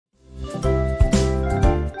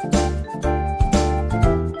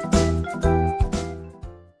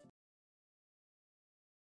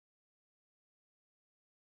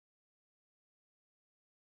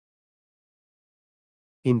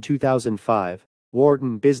In 2005,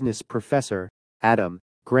 Wharton business professor Adam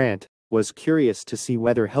Grant was curious to see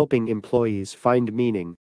whether helping employees find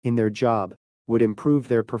meaning in their job would improve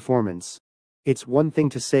their performance. It's one thing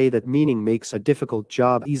to say that meaning makes a difficult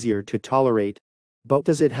job easier to tolerate, but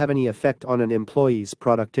does it have any effect on an employee's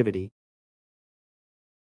productivity?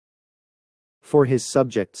 For his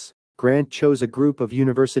subjects, Grant chose a group of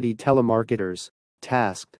university telemarketers,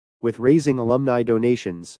 tasked with raising alumni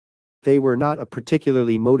donations. They were not a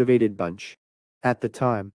particularly motivated bunch. At the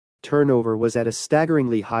time, turnover was at a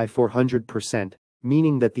staggeringly high 400%,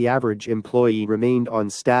 meaning that the average employee remained on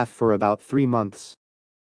staff for about 3 months.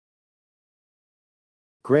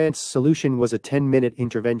 Grant's solution was a 10-minute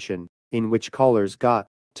intervention, in which callers got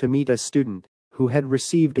to meet a student who had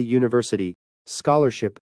received a university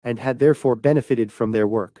scholarship and had therefore benefited from their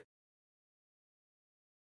work.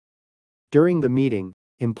 During the meeting,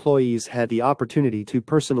 employees had the opportunity to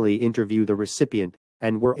personally interview the recipient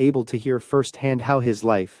and were able to hear firsthand how his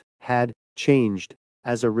life had changed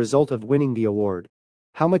as a result of winning the award.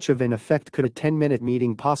 How much of an effect could a 10-minute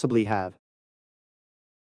meeting possibly have?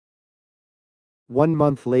 1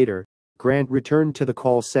 month later, Grant returned to the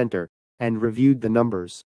call center and reviewed the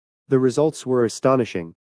numbers. The results were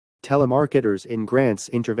astonishing. Telemarketers in Grant's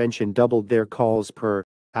intervention doubled their calls per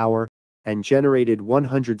hour and generated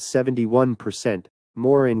 171%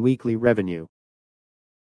 more in weekly revenue.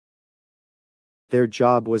 Their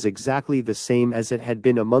job was exactly the same as it had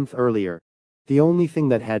been a month earlier. The only thing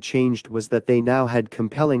that had changed was that they now had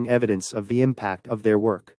compelling evidence of the impact of their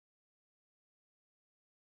work.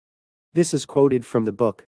 This is quoted from the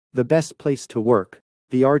book, The Best Place to Work: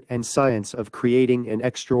 The Art and Science of Creating an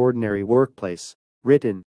Extraordinary Workplace,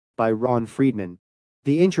 written by Ron Friedman.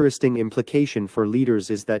 The interesting implication for leaders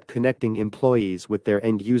is that connecting employees with their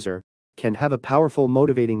end user can have a powerful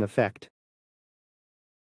motivating effect.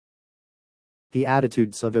 The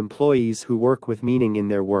attitudes of employees who work with meaning in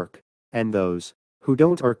their work and those who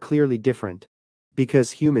don't are clearly different.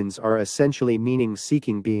 Because humans are essentially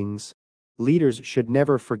meaning-seeking beings, leaders should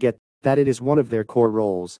never forget that it is one of their core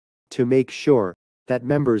roles to make sure that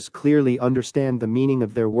members clearly understand the meaning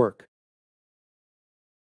of their work.